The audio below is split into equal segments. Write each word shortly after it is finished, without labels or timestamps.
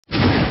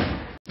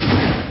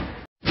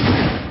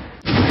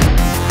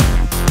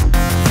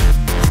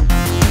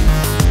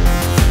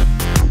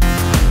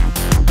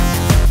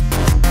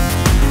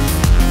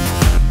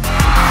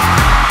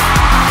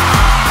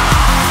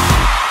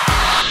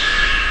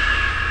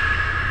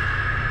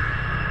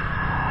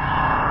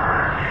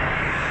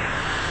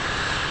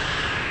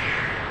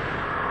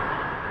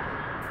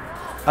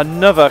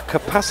Another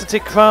capacity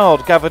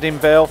crowd gathered in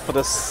Vail for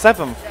the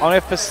 7th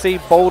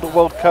IFSC Boulder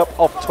World Cup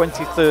of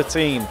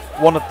 2013,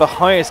 one of the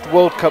highest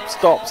World Cup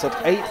stops at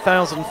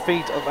 8,000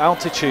 feet of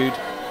altitude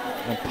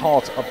and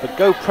part of the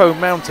GoPro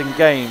Mountain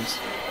Games.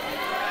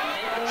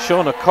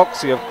 Shauna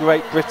COXSEY of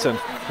Great Britain,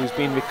 who's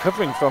been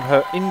recovering from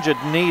her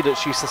injured knee that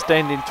she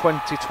sustained in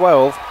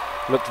 2012,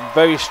 looked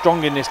very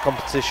strong in this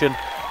competition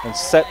and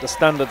set the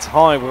standards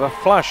high with a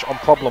flash on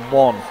problem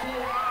 1.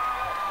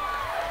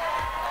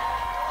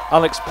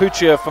 Alex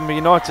PUCCIO from the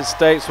United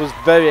States was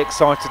very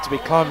excited to be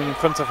climbing in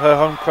front of her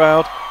home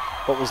crowd,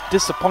 but was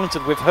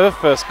disappointed with her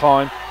first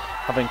climb,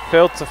 having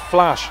failed to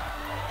flash.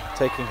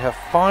 Taking her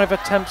 5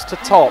 attempts to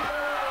top,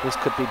 this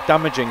could be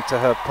damaging to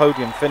her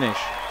podium finish.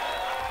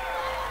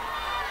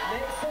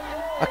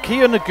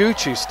 Akiyo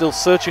Noguchi, still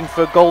searching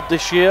for gold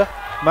this year,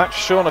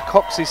 matched Shauna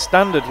COXSEY's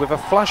standard with a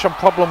flash on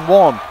problem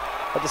 1,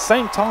 at the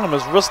same time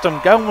as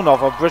Rustam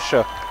GELMANOV of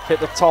Russia hit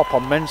the top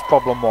on men's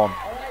problem 1.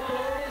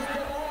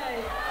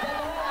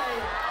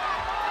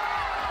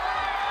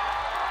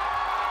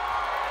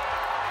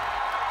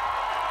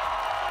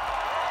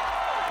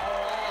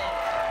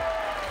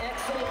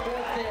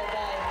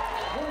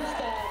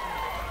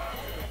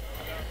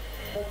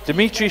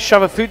 Dmitrii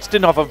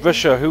SHARAFUTDINOV of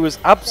Russia, who was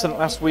absent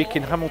last week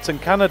in Hamilton,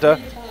 Canada,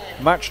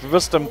 matched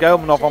Rustam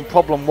GELMANOV on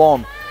problem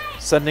 1,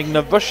 sending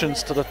the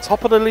Russians to the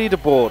top of the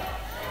leaderboard,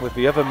 with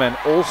the other men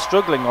all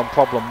struggling on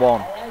problem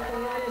 1.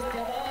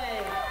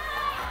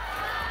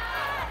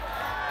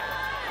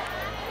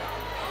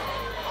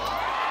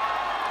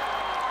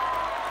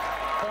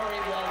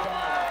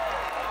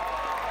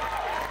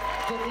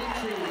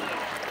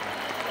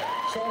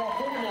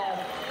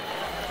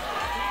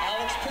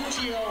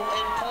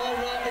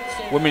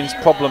 Women's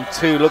problem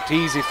 2 looked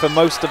easy for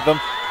most of them,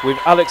 with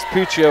Alex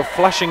PUCCIO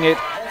flashing it,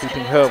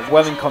 keeping her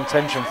well in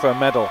contention for a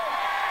medal.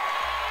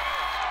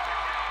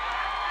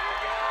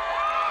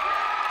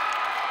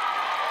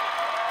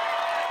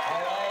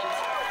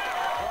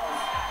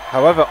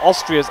 However,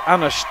 Austria's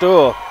Anna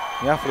STÖHR,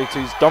 the athlete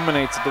who's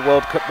dominated the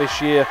World Cup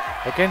this year,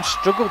 again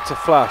struggled to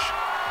flash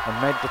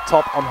and made the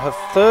top on her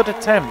 3rd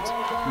attempt,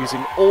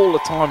 using all the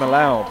time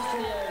allowed.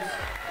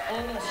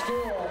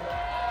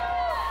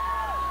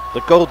 The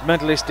gold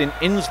medalist in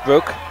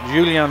Innsbruck,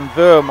 Juliane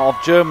GER of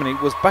Germany,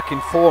 was back in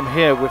form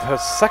here with her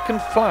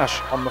 2nd flash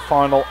on the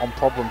final on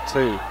problem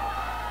 2.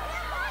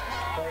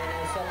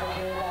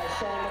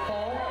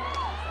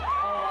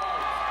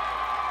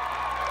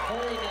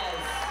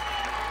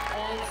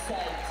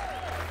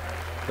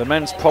 The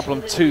men's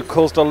problem 2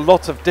 caused a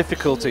lot of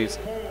difficulties,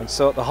 and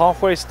so at the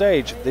halfway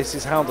stage, this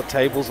is how the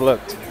tables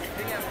looked.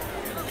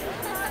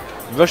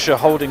 Russia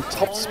holding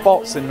top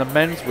spots in the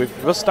men's, with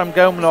Rustam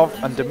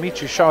GELMANOV and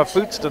Dmitrii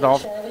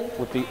SHARAFUTDINOV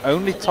with the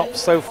only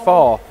tops so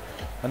far,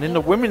 and in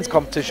the women's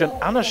competition,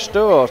 Anna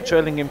STÖHR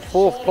trailing in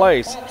 4th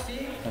place,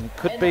 and it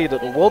could be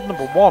that the world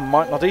number 1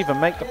 might not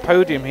even make the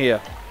podium here.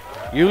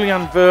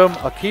 Juliane GER,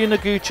 Akiyo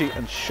Noguchi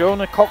and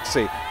Shauna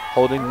COXSEY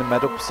holding the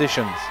medal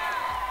positions.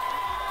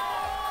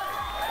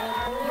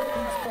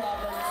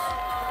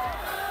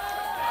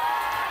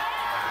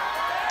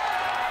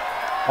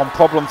 On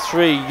problem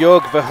 3,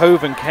 Jorg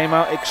VERHOEVEN came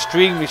out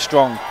extremely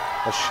strong,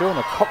 as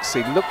Shauna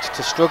COXSEY looked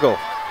to struggle.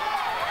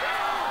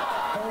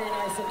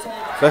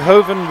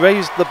 VERHOEVEN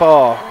raised the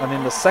bar, and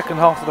in the second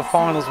half of the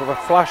finals with a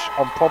flash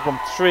on problem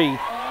 3,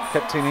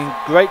 kept him in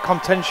great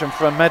contention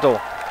for a medal.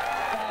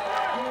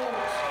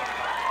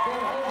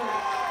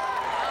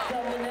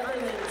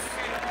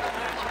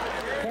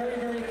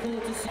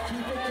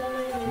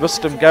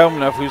 Rustam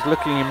GELMANOV, who's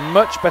looking in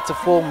much better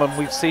form than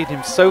we've seen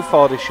him so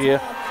far this year,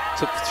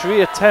 took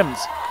 3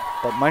 attempts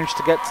but managed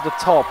to get to the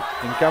top,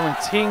 in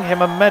guaranteeing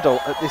him a medal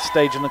at this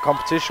stage in the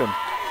competition.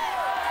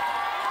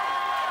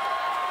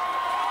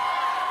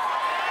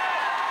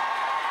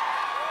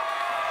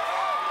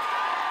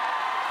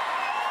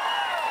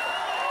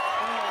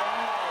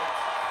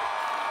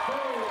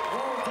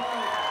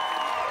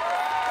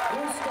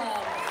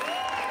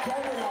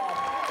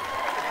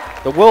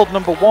 The world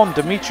number 1,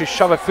 Dmitrii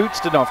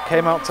SHARAFUTDINOV,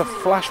 came out to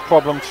flash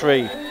problem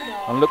 3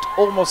 and looked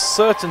almost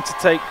certain to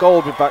take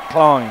gold with that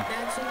climb.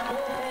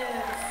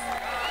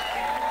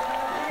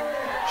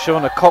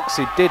 Shauna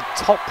COXSEY did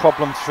top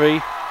problem 3,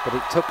 but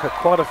it took her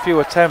quite a few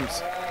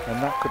attempts,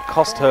 and that could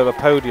cost her a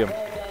podium.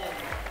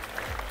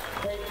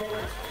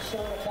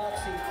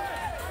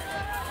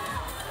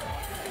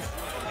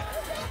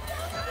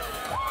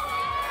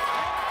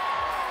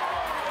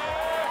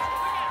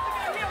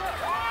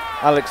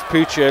 Alex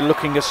PUCCIO,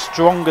 looking as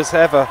strong as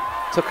ever,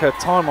 took her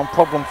time on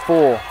problem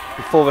 4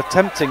 before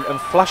attempting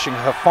and flashing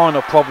her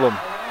final problem.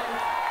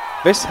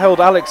 This held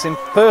Alex in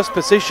 1st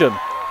position,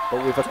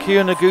 but with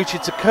Akiyo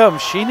Noguchi to come,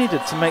 she needed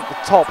to make the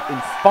top in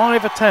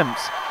 5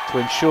 attempts to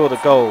ensure the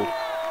gold.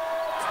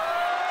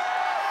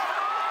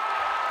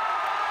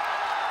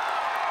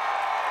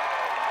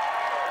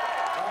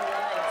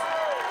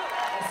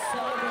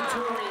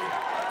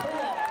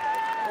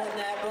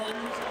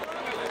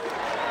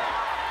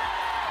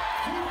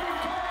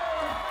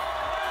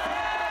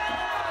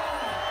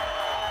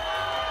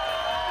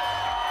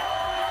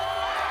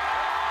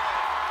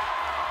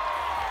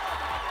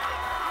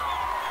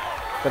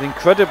 But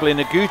incredibly,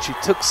 Noguchi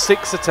took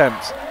 6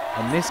 attempts,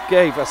 and this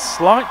gave a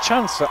slight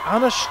chance for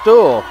Anna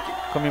STÖHR,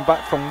 coming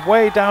back from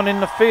way down in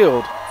the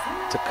field,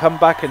 to come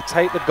back and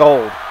take the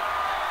gold.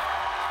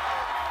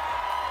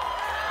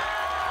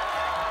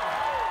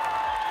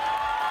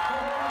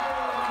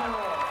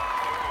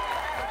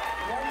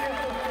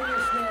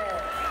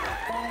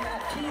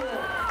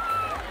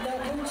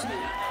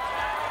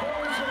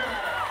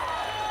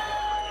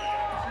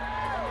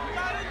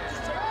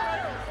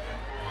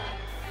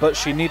 But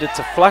she needed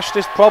to flash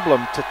this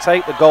problem to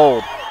take the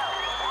gold.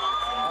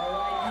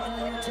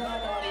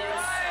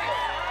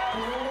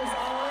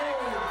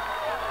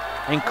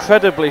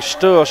 Incredibly,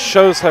 STÖHR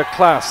shows her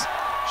class.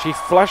 She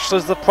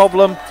flashes the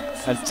problem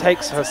and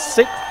takes her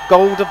 6th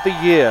gold of the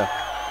year,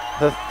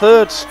 her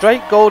 3rd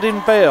straight gold in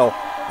Vail,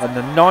 and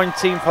the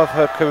 19th of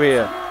her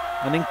career.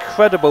 An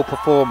incredible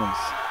performance.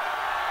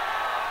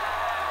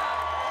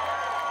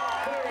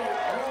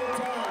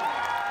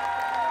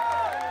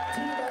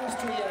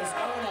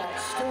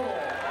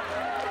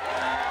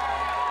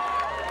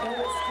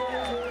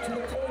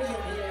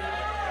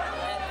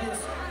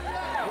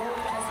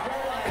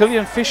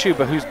 Kilian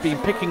FISCHHUBER, who's been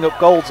picking up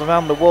golds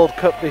around the World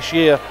Cup this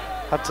year,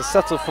 had to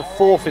settle for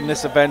 4th in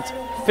this event,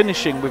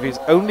 finishing with his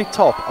only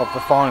top of the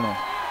final.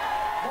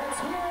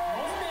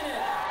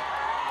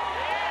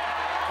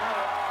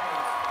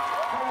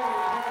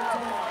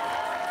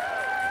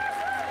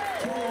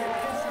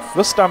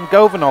 Rustam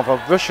Govanov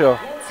of Russia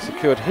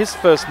secured his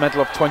first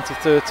medal of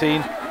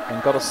 2013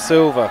 and got a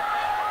silver.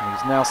 And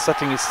he's now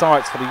setting his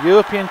sights for the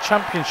European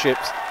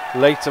Championships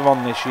later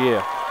on this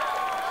year.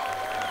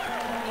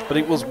 But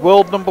it was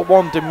world number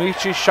 1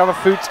 Dmitrii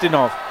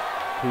SHARAFUTDINOV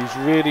who's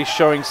really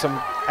showing some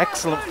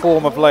excellent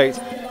form of late,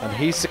 and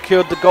he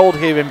secured the gold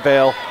here in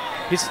Vail,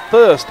 his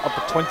first of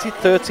the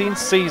 2013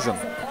 season.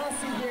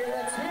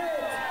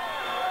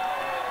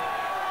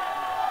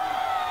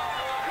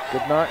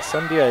 Good night,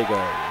 San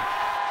Diego.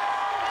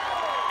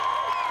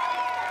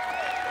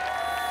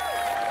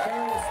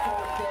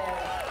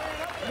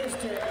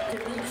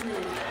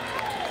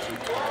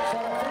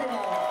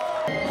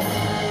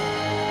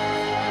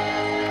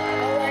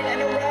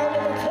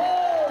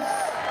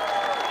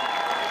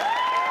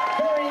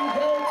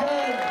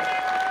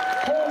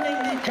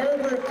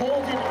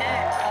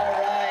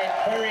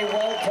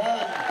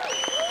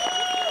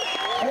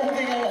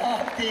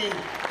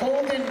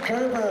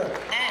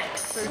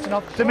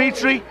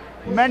 Dmitrii,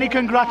 many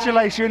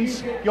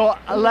congratulations. Your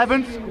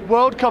 11th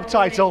World Cup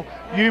title.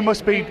 You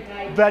must be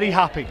very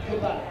happy.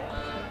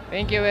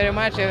 Thank you very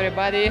much,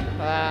 everybody.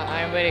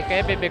 I'm very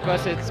happy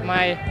because it's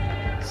my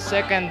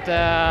 2nd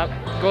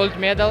gold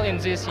medal in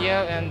this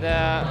year, and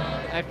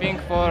I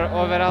think for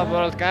overall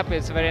World Cup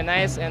it's very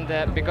nice, and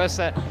because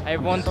I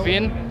won't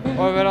win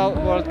overall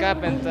World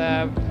Cup, and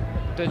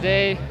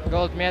today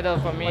gold medal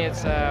for me,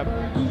 it's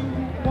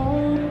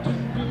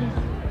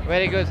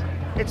very good.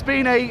 It's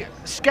been a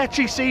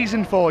sketchy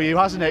season for you,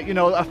 hasn't it? You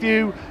know, a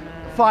few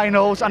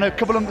finals and a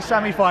couple of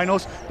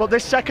semi-finals, but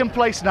this 2nd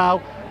place now,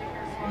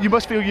 you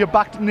must feel you're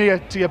back near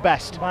to your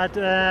best. But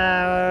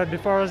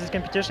before this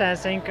competition, I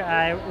think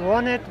I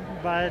won it,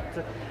 but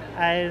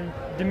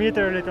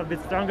Dmitrii a little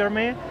bit stronger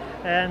me,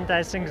 and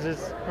I think this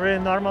is really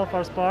normal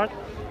for sport.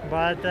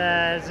 But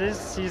this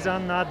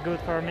season not good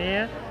for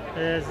me.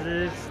 This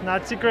is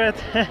not secret.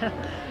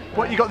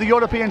 But you got the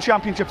European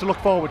Championship to look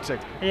forward to.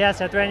 Yes,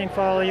 I'm training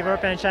for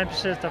European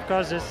Championships. Of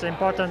course, it's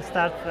important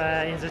start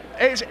in the.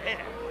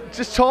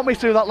 Just talk me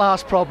through that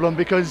last problem,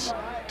 because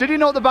did you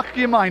know at the back of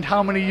your mind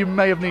how many you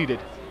may have needed?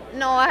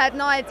 No, I had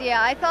no idea.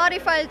 I thought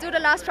if I do the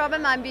last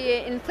problem, I'd be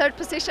in 3rd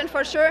position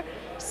for sure.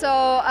 So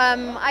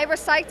I was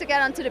psyched to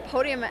get onto the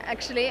podium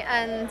actually,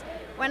 and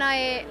when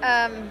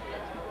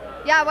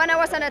when I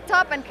was on the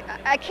top and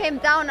I came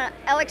down,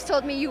 Alex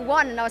told me you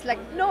won, and I was like,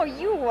 no,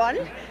 you won.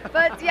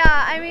 But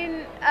yeah, I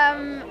mean,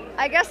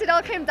 I guess it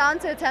all came down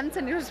to attempts,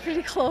 and it was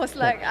pretty close.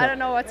 Like, I don't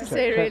know what to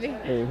say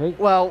really.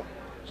 Well,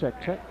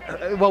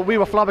 well, we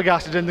were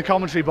flabbergasted in the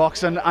commentary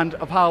box and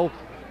of how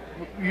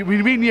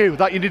we knew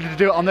that you needed to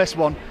do it on this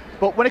one.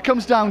 But when it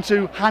comes down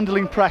to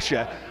handling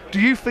pressure, do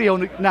you feel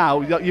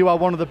now that you are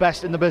one of the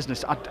best in the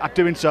business at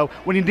doing so?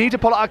 When you need to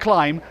pull out a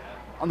climb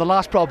on the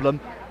last problem,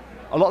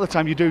 a lot of the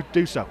time you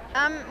do so.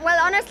 Well,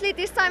 honestly,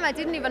 this time I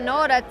didn't even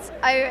know that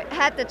I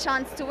had the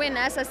chance to win.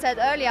 As I said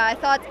earlier, I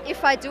thought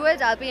if I do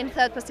it, I'll be in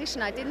 3rd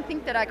position. I didn't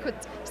think that I could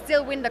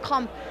still win the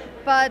comp.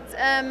 But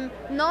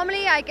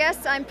normally, I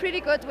guess I'm pretty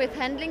good with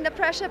handling the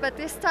pressure, but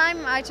this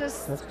time I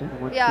just,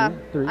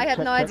 I had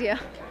no idea.